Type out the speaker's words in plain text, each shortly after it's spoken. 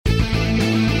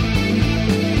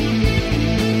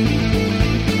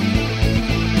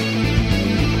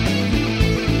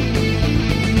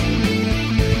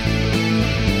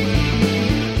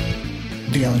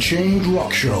Unchained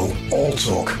Rock Show, All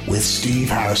Talk with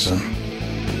Steve Harrison.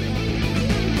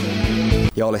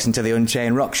 You're listening to the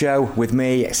Unchained Rock Show with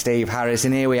me, Steve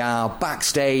Harrison. Here we are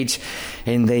backstage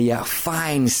in the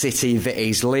fine city that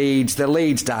is Leeds, the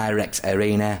Leeds Direct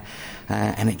Arena.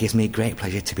 And it gives me great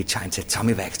pleasure to be chatting to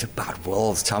Tommy Vext of Bad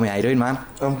Wolves. Tommy, how you doing, man?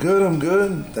 I'm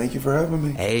good. Thank you for having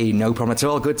me. Hey, no problem at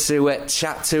all. Good to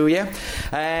chat to you.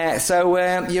 So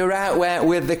you're out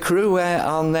with the crew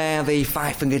on the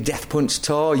Five Finger Death Punch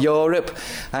Tour, Europe.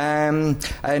 And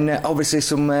obviously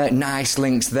some nice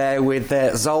links there with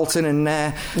Zoltan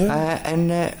and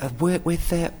work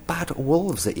with Bad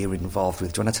Wolves that you're involved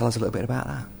with. Do you want to tell us a little bit about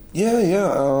that? Yeah.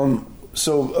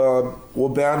 Well,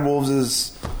 Bad Wolves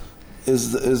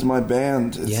is my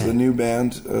band. It's a new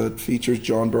band. It features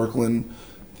John Berkland,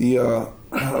 the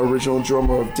original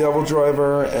drummer of Devil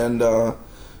Driver, and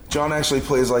John actually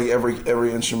plays like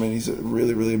every instrument. He's a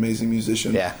really, really amazing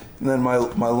musician. Yeah. And then my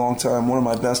longtime, one of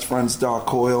my best friends, Doc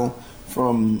Coyle,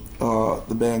 from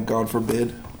the band God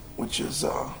Forbid, which is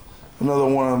another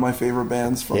one of my favorite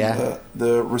bands from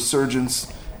the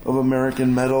resurgence of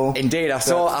American metal. Indeed, I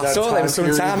saw them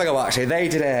some time ago, actually. They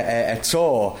did a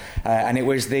tour, and it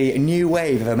was the new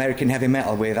wave of American heavy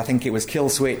metal with, I think it was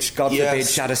Killswitch, God Forbid,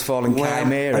 Shadows Fall, and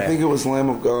Chimera. I think it was Lamb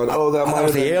of God. Oh, that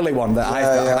was the early one.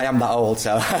 I am that old,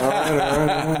 so. All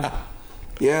right.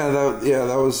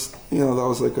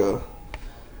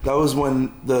 That was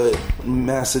when the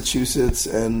Massachusetts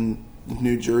and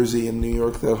New Jersey and New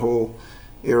York, that whole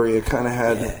area kind of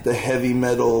had the heavy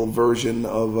metal version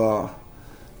of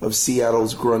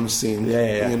Seattle's grunge scene.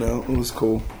 You know, it was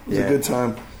cool. It was a good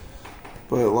time.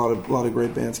 But a lot of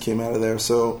great bands came out of there.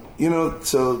 So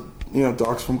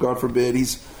Doc's from God Forbid.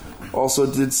 He's also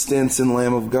did stints in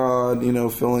Lamb of God,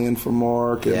 filling in for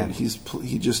Mark, and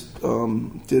he just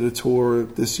did a tour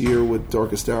this year with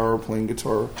Darkest Hour, playing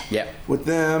guitar with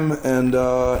them, and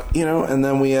and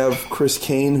then we have Chris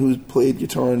Kane, who played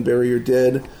guitar in Bury Your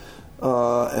Dead.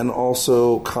 And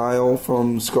also Kyle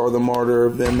from Scar the Martyr,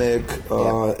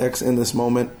 Vimic, X In This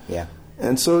Moment. Yeah.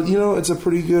 And so, it's a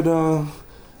pretty good,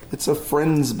 it's a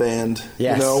friends band.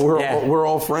 Yes. We're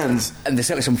all friends. And there's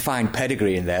certainly some fine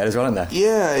pedigree in there as well, isn't there?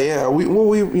 Yeah.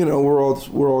 We're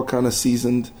all kind of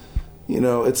seasoned.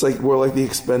 It's like we're like the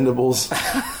Expendables.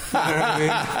 You know what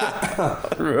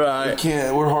I mean?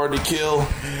 Right. We're hard to kill.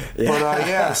 Yeah.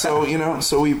 But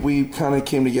so we kind of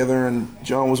came together, and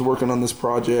John was working on this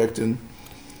project, and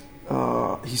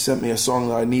he sent me a song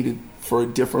that I needed for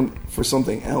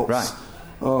something else. Right.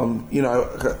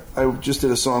 I just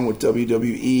did a song with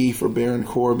WWE for Baron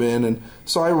Corbin, and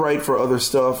so I write for other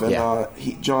stuff, and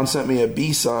John sent me a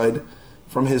B-side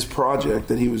from his project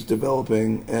that he was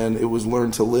developing, and it was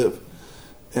Learn to Live.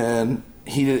 And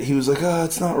he was like,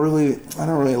 it's not really, I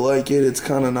don't really like it, it's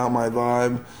kind of not my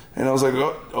vibe. And I was like,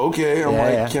 okay.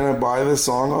 I'm can I buy this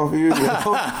song off you?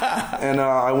 And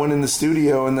I went in the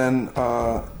studio, and then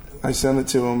I sent it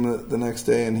to him the next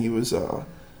day, and he was I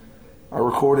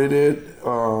recorded it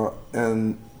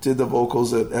and did the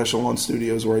vocals at Echelon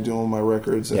Studios, where I do all my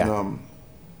records, and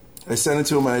I sent it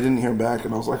to him, and I didn't hear back,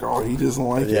 and I was like, he doesn't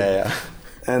like it.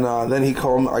 And then he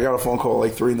called me. I got a phone call at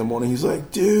like 3 a.m. He's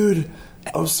like, dude,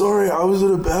 I'm sorry, I was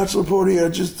at a bachelor party, I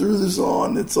just threw this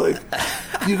on. It's like,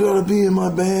 you gotta be in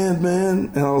my band,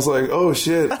 man. And I was like, oh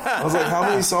shit. I was like, how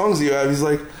many songs do you have? He's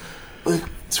like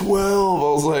 12. I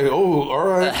was like, oh, all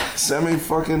right. Send me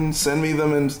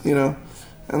them, and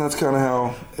and that's kind of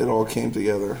how it all came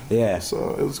together. Yeah.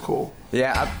 So it was cool.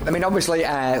 Yeah, I mean, obviously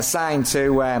signed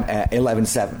to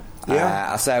 11-7.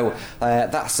 Yeah. So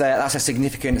that's a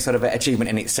significant sort of achievement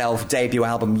in itself. Debut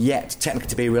album yet technically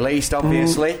to be released,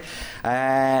 obviously.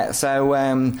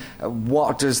 So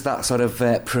what does that sort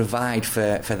of provide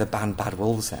for the band Bad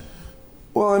Wolves then?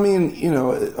 Well, I mean,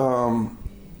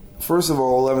 first of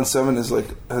all,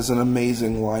 11-7 has an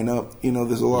amazing lineup.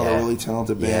 There's a lot of really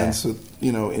talented bands. So,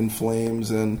 In Flames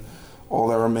and All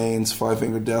That Remains, Five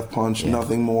Finger Death Punch,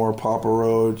 Nothing More, Papa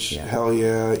Roach, Hell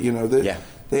Yeah.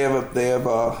 They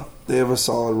have a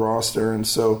solid roster, and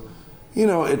so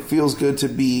it feels good to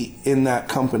be in that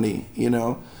company.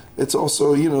 It's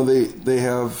also they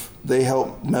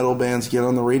help metal bands get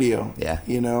on the radio.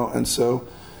 And so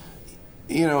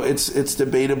it's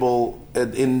debatable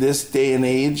in this day and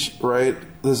age, right?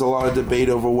 There's a lot of debate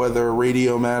over whether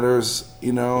radio matters,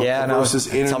 versus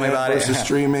internet versus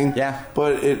streaming.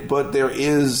 But there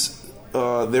is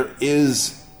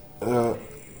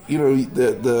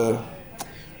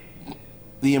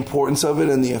the importance of it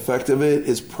and the effect of it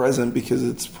is present because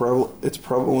it's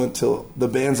prevalent to the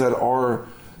bands that are,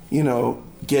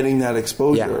 getting that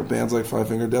exposure. Bands like Five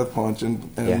Finger Death Punch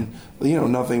and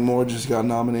Nothing More just got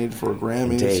nominated for a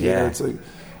Grammy this year. It's like,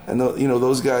 and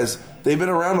those guys, they've been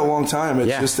around a long time.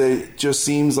 It's just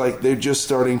seems like they're just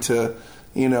starting to,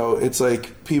 it's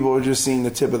like people are just seeing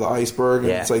the tip of the iceberg,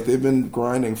 and it's like they've been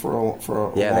grinding for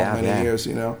many years,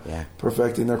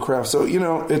 perfecting their craft. So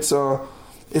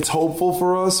it's hopeful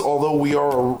for us, although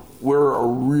we're a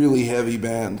really heavy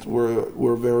band.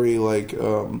 We're very like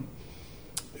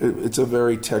it's a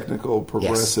very technical,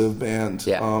 progressive band.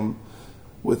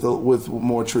 With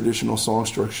more traditional song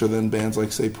structure than bands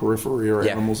like, say, Periphery or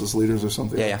Animals as Leaders or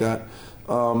something like that.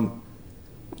 So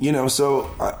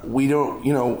we don't.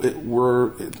 We're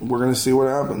going to see what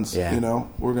happens.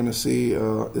 We're going to see.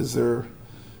 Is there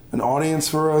an audience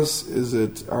for us? Is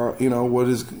it? What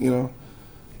is?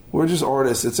 We're just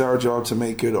artists. It's our job to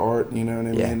make good art. You know what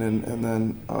I mean? And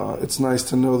then it's nice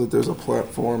to know that there's a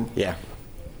platform.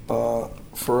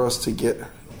 For us to get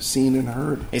seen and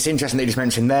heard. It's interesting that you just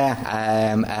mentioned there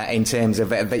in terms of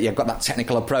that you've got that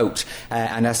technical approach,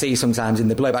 and I see sometimes in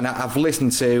the blurb, and I've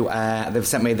listened to they've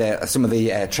sent me some of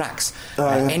the tracks,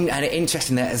 and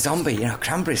interesting that Zombie,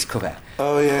 Cranberries cover.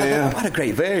 What a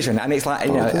great version. And it's like,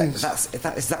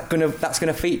 that's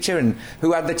gonna feature, and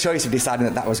who had the choice of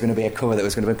deciding that was going to be a cover that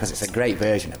was going to be, because it's a great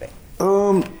version of it?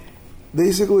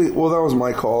 Basically, that was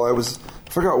my call. I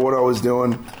forgot what I was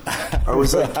doing. I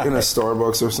was like in a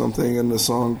Starbucks or something, and the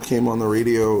song came on the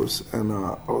radios, and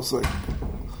I was like,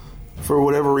 for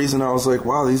whatever reason, I was like,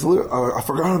 wow, I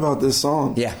forgot about this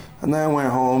song. And then I went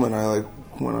home and I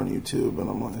went on YouTube, and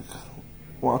I'm like,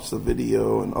 watched the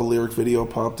video, and a lyric video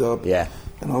popped up.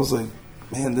 And I was like,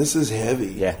 man, this is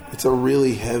heavy. It's a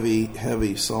really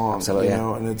heavy song. Absolutely,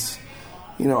 and it's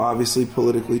obviously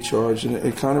politically charged, and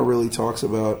it kind of really talks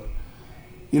about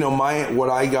what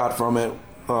I got from it.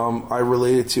 I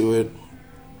related to it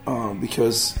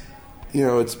because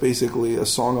it's basically a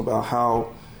song about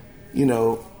how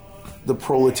the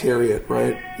proletariat,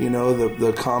 right?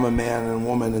 The common man and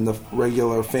woman in the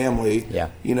regular family.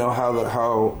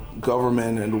 How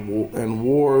government and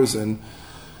wars and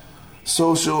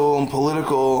social and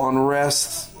political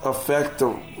unrest affect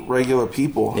the regular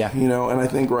people. And I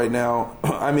think right now,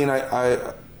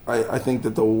 I think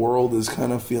that the world is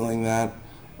kind of feeling that.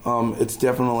 It's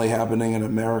definitely happening in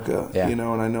America, and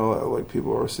I know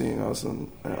people are seeing us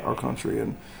in our country,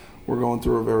 and we're going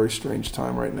through a very strange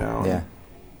time right now.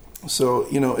 So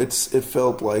it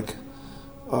felt like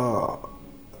I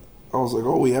was like,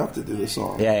 oh, we have to do this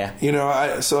song.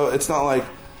 So it's not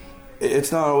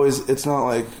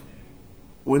like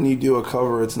when you do a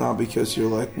cover, it's not because you're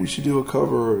like, we should do a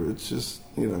cover. It's just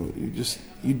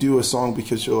you do a song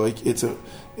because you're like, it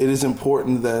is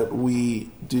important that we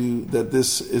do that.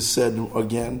 This is said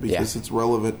again because it's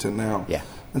relevant to now.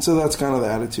 And so that's kind of the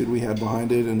attitude we had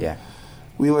behind it, and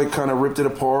we kind of ripped it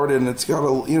apart, and it's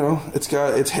got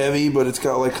it's heavy, but it's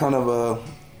got kind of a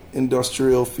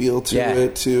industrial feel to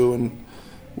it too, and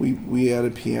we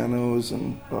added pianos,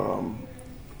 and I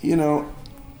don't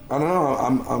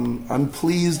know. I'm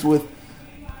pleased with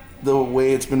the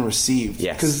way it's been received,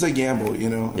 because it's a gamble,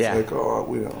 It's like,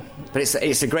 we don't. But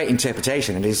it's a great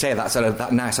interpretation, and as you say,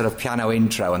 that nice sort of piano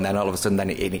intro, and then all of a sudden,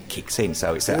 it kicks in.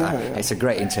 So it's a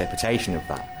great interpretation of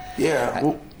that.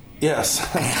 Yes,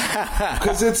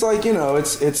 because it's like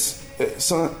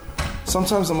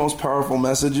sometimes the most powerful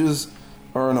messages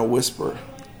are in a whisper.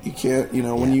 You can't,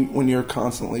 when you're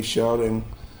constantly shouting.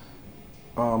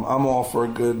 I'm all for a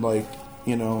good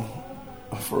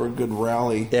for a good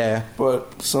rally.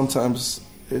 But sometimes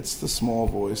it's the small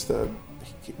voice that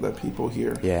people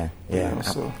hear.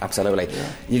 Absolutely.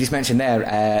 You just mentioned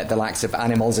there the likes of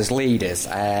Animals as Leaders,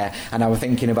 and I was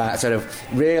thinking about sort of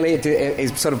really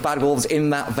is sort of Bad Wolves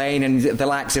in that vein, and the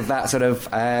likes of that sort of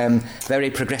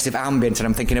very progressive ambient, and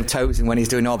I'm thinking of Tosin when he's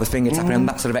doing all the finger tapping and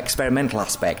that sort of experimental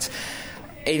aspect.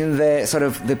 In the sort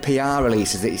of the PR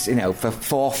releases, it's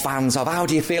for fans of. How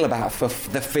do you feel about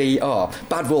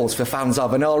Bad Wolves for fans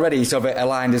of, and already sort of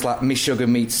aligned as like Meshuggah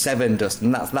meets Seven Dust,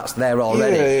 and that's there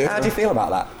already. How do you feel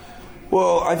about that?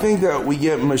 Well, I think that we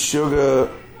get Meshuggah.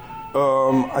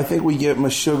 I think we get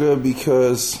Meshuggah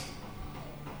because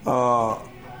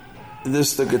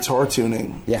the guitar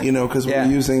tuning. Because we're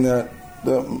using that.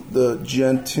 The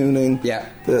gent tuning.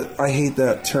 I hate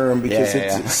that term because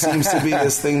it seems to be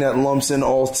this thing that lumps in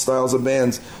all styles of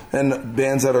bands, and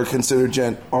bands that are considered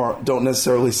gent don't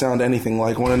necessarily sound anything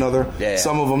like one another.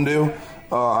 Some of them do.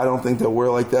 I don't think that we're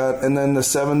like that. And then the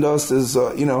Seven Dust is,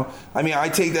 I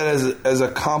take that as a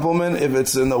compliment if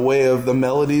it's in the way of the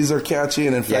melodies are catchy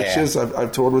and infectious.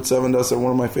 I've toured with Seven Dust. They're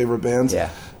one of my favorite bands.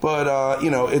 But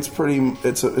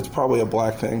it's probably a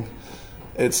black thing.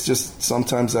 It's just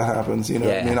sometimes that happens, I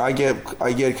mean, I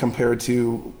get compared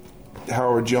to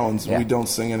Howard Jones. We don't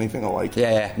sing anything alike.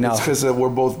 Yeah, no. It's because we're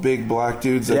both big black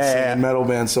dudes that sing in metal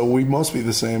bands, so we must be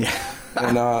the same.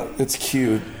 And it's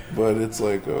cute, but it's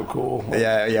like, oh, cool.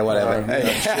 Yeah, whatever.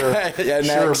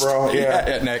 Sure, bro.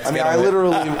 Yeah. Next. I mean,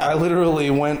 I literally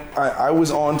went. I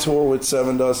was on tour with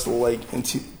Seven Dust like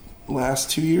last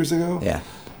 2 years ago. Yeah.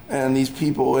 And these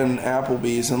people in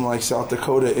Applebee's in like South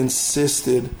Dakota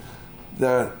insisted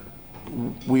that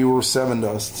we were Seven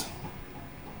Dust,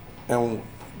 and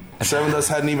Seven Dust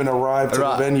hadn't even arrived to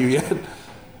the venue yet.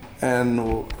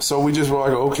 And so we just were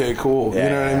like, okay, cool. You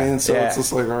know what I mean? So it's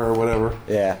just like, all right, whatever.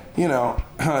 Yeah. You know,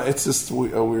 it's just a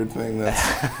weird thing.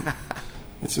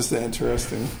 It's just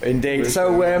interesting. Indeed.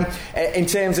 So, in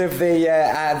terms of the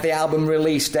album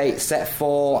release date set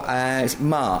for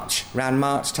March, around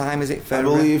March time, is it? I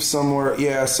believe somewhere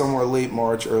late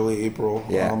March, early April.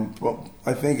 Yeah. But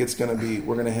I think it's going to be,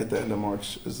 we're going to hit the end of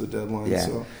March as the deadline.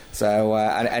 Yeah. So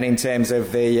and in terms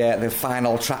of the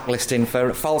final track listing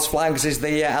for False Flags is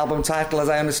the album title, as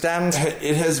I understand?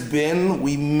 It has been.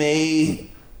 We may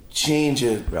change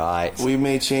it. Right. We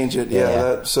may change it.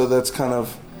 Yeah. So that's kind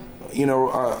of, you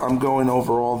know, I'm going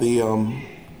over all the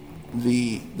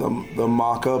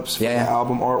mock-ups for the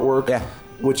album artwork,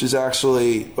 which is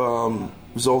actually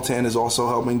Zoltan is also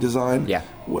helping design. Yeah.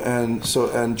 And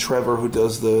Trevor, who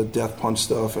does the Death Punch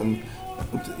stuff, and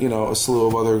you know, a slew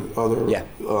of other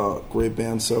great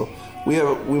bands. So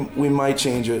we might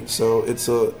change it. So it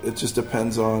just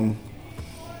depends on,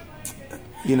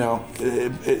 you know,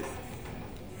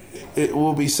 it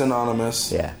will be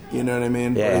synonymous. Yeah. You know what I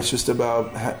mean? Yeah. But it's just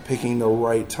about picking the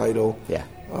right title. Yeah.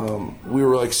 We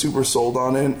were like super sold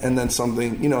on it, and then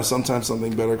something, you know, sometimes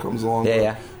something better comes along.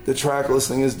 Yeah. The track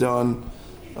listing is done.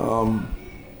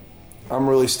 I'm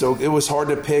really stoked. It was hard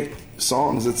to pick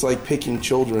songs. It's like picking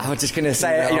children. I was just going to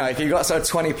say, you know, if you've got sort of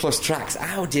 20 plus tracks,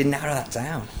 how do you narrow that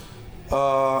down?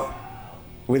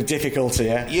 With difficulty,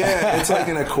 yeah? Yeah, it's like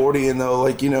an accordion, though.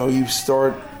 Like, you know, you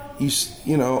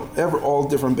know, all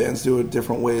different bands do it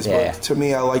different ways. Yeah. But to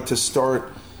me, I like to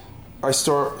start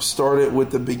it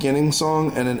with the beginning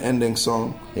song and an ending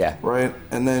song. Yeah. Right?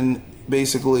 And then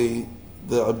basically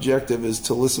the objective is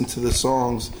to listen to the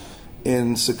songs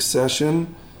in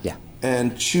succession. Yeah.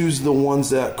 And choose the ones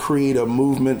that create a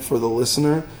movement for the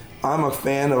listener. I'm a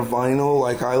fan of vinyl.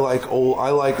 Like, I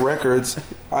like records.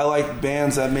 I like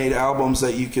bands that made albums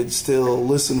that you could still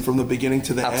listen from the beginning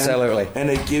to the end. Absolutely. And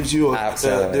it gives you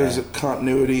there's a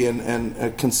continuity and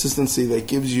a consistency that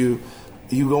gives you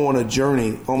go on a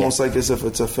journey, almost like as if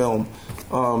it's a film.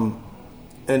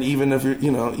 And even if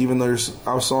even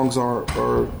our songs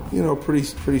are you know, pretty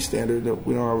standard.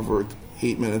 We don't have over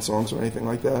 8-minute songs or anything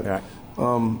like that. Right.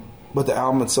 But the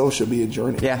album itself should be a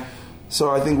journey. Yeah. So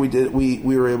I think we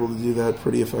were able to do that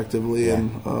pretty effectively. Yeah.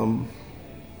 And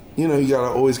you know, you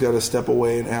always got to step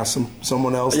away and ask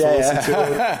someone else to listen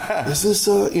to it. Is this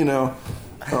you know,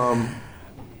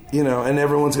 and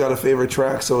everyone's got a favorite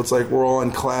track, so it's like we're all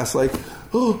in class like,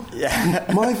 oh,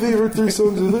 my favorite 3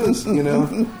 songs are this, you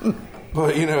know.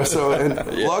 But you know, so and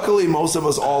luckily most of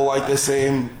us all like the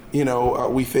same, you know,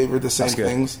 we favored the same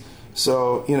things.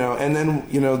 So, you know, and then,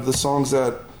 you know, the songs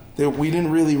that we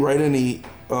didn't really write any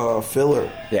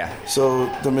filler. Yeah. So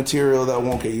the material that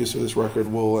won't get used for this record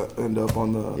will end up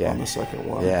on the second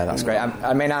one. Yeah, that's great.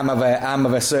 I mean, I'm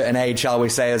of a certain age, shall we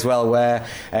say, as well, where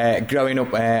growing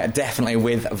up definitely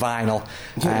with vinyl,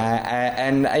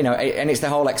 and you know, and it's the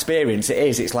whole experience.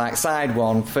 It's like side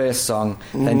 1, first song,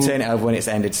 then turn it over when it's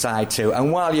ended, side 2,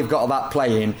 and while you've got that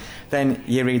playing, then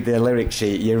you read the lyric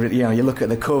sheet, you look at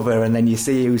the cover, and then you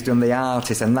see who's done the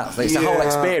artist, and it's the whole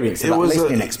experience, the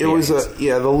listening experience.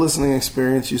 The listening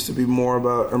experience used to be more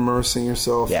about immersing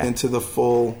yourself into the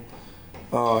full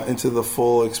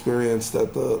experience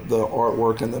that the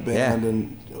artwork and the band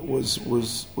and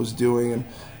was doing. And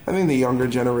I think the younger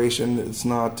generation, it's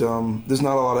not there's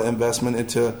not a lot of investment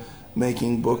into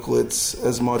making booklets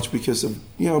as much because of,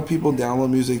 you know, people download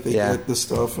music, they get the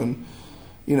stuff. And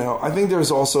you know, I think there's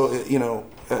also, you know,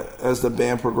 as the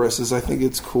band progresses, I think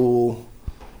it's cool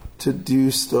to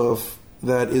do stuff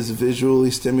that is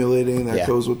visually stimulating, that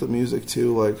goes with the music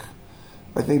too. Like,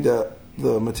 I think that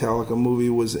the Metallica movie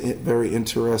was very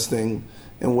interesting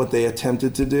in what they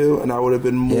attempted to do, and I would have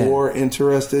been more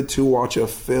interested to watch a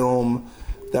film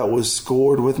that was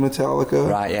scored with Metallica.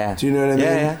 Right, yeah. Do you know what I mean?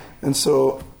 Yeah. And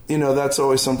so, you know, that's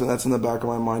always something that's in the back of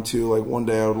my mind too. Like, one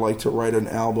day I would like to write an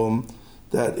album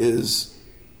that is,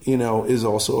 you know, is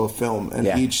also a film, and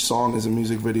each song is a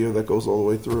music video that goes all the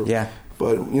way through. Yeah.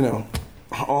 But, you know,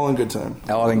 all in good time.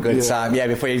 All in good time, yeah,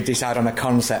 before you decide on a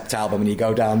concept album and you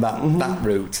go down that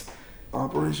route.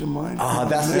 Operation Mind. Oh,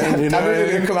 that's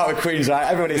everybody's come out with Queens,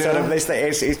 right? Everybody sort of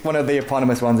it's one of the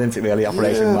eponymous ones, isn't it? Really,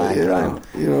 Operation Mind, right?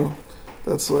 You know,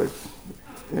 that's like,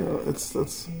 you know,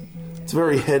 it's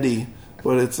very heady.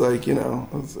 But it's like, you know,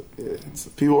 it's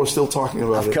people are still talking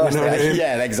about it. Of course, you know what I mean?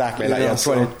 Yeah, exactly. Like,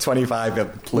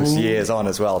 25 plus years on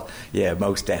as well. Yeah,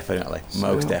 most definitely.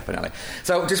 Definitely.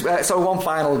 So just one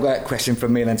final question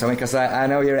from me then, Tommy, because I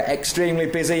know you're extremely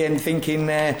busy and thinking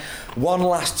one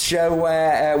last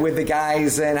show with the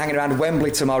guys and hanging around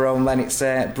Wembley tomorrow, and then it's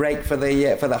break for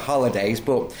the holidays.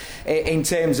 But in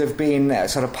terms of being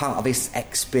sort of part of this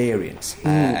experience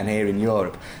and here in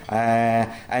Europe,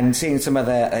 and seeing some of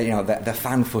the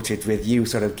fan footage with you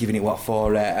sort of giving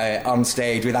it on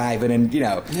stage with Ivan, and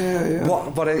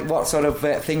what sort of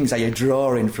things are you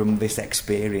drawing from this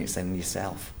experience then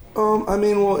yourself? I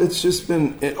mean, well, it's just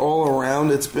been all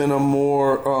around. It's been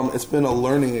it's been a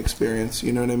learning experience.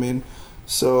 You know what I mean?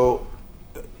 So,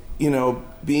 you know,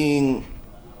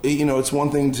 it's one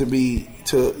thing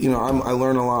I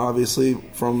learn a lot obviously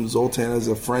from Zoltan as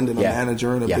a friend and a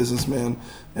manager and a businessman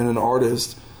and an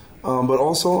artist. But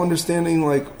also understanding,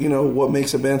 like, you know, what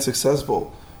makes a band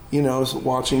successful. You know,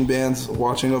 watching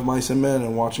of Mice and Men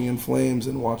and watching In Flames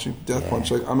and watching Death Punch.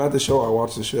 Like, I'm at the show, I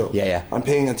watch the show. I'm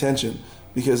paying attention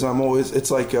because it's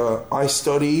like I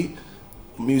study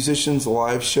musicians'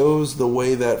 live shows the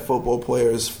way that football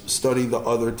players study the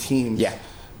other team.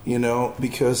 You know,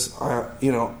 because I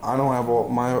don't have all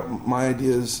my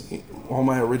ideas, all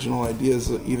my original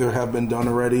ideas either have been done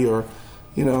already or,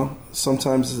 you know,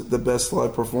 sometimes the best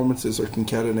live performances are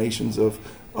concatenations of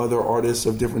other artists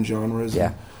of different genres.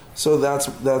 So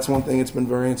that's one thing. It's been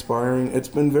very inspiring. It's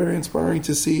been very inspiring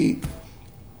to see,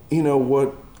 you know,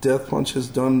 what Death Punch has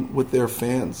done with their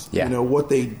fans. You know, what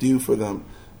they do for them.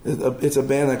 It's a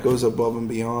band that goes above and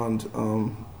beyond,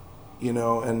 you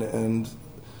know, and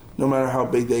no matter how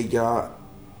big they got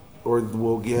or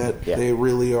will get, they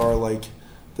really are like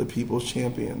the people's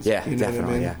champions. You know definitely,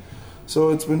 what I mean?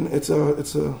 So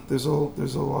there's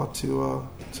a lot to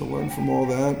learn from all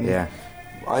that. And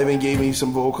Ivan gave me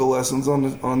some vocal lessons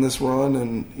on this run,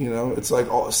 and you know, it's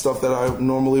like all stuff that I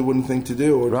normally wouldn't think to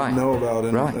do or didn't know about,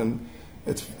 and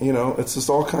it's, you know, it's just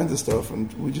all kinds of stuff,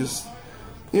 and we just,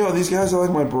 you know, these guys are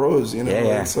like my bros, you know.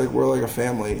 It's like we're like a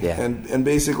family, and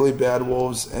basically Bad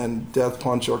Wolves and Death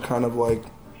Punch are kind of like,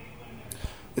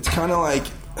 it's kind of like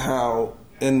how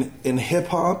in hip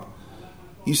hop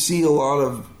you see a lot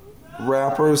of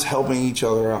rappers helping each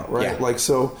other out, right? Like,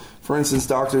 so for instance,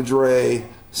 Dr. Dre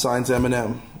signs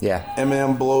Eminem.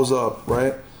 Eminem blows up,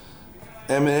 right?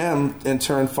 Eminem in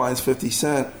turn finds 50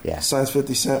 Cent, signs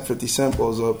 50 Cent, 50 Cent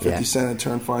blows up, 50 Cent in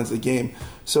turn finds the Game.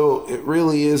 So it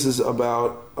really is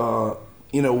about,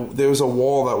 you know, there was a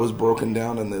wall that was broken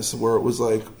down in this where it was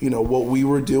like, you know, what we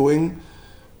were doing,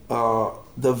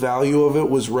 the value of it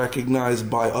was recognized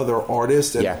by other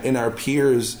artists and our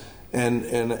peers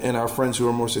and our friends who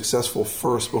were more successful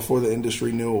first before the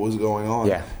industry knew what was going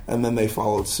on, and then they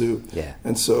followed suit.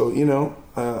 And so, you know,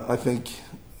 I think,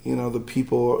 you know, the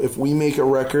people, if we make a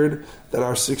record that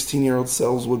our 16-year-old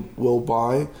selves will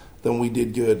buy, then we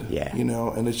did good. You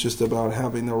know, and it's just about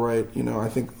having the right, you know, I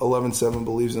think 11-7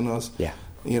 believes in us.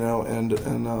 You know, and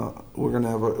we're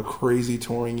gonna have a crazy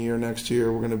touring year next year.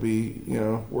 We're gonna be, you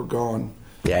know, we're gone.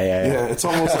 It's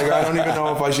almost like I don't even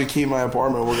know if I should keep my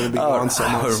apartment. We're going to be gone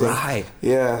somewhere.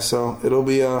 So it'll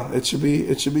be it should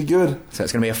be good. So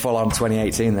it's going to be a full on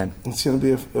 2018 then. It's going to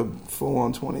be a full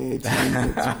on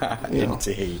 2018.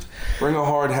 Indeed. Bring a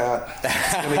hard hat.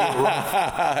 It's going to get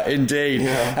rough. Indeed.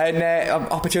 And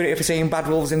opportunity for seeing Bad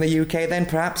Wolves in the UK then,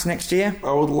 perhaps next year.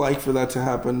 I would like for that to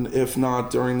happen, if not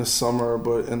during the summer,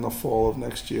 but in the fall of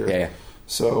next year.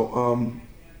 So,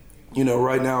 you know,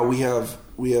 right now we have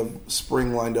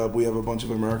spring lined up. We have a bunch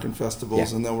of American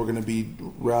festivals, and then we're going to be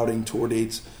routing tour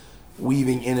dates,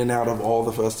 weaving in and out of all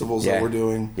the festivals that we're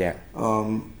doing.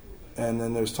 And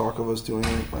then there's talk of us doing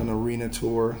an arena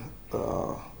tour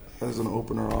as an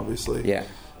opener, obviously.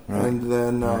 And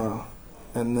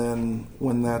then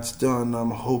when that's done,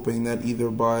 I'm hoping that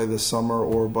either by the summer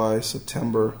or by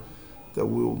September that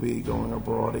we will be going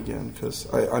abroad again.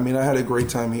 Because I mean, I had a great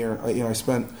time here.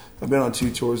 I've been on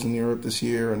 2 tours in Europe this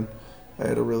year, and I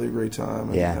had a really great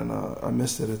time, and I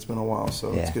missed it. It's been a while,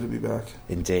 so it's good to be back.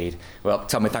 Indeed. Well,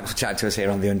 Tommy, thanks for chatting to us here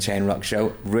on the Unchained Rock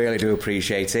Show. Really do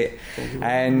appreciate it. Thank you.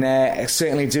 And I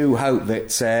certainly do hope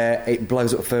that it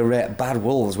blows up for Bad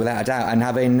Wolves, without a doubt. And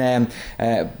having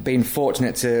been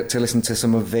fortunate to listen to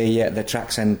some of the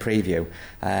tracks and preview,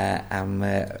 I'm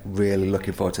really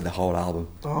looking forward to the whole album.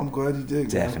 Oh, I'm glad you did.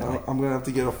 Definitely. I'm going to have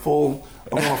to get a full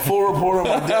report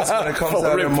on my desk when it comes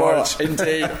out in March.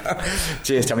 Indeed.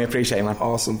 Cheers, Tommy. Appreciate it, man.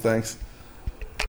 Awesome. Thanks.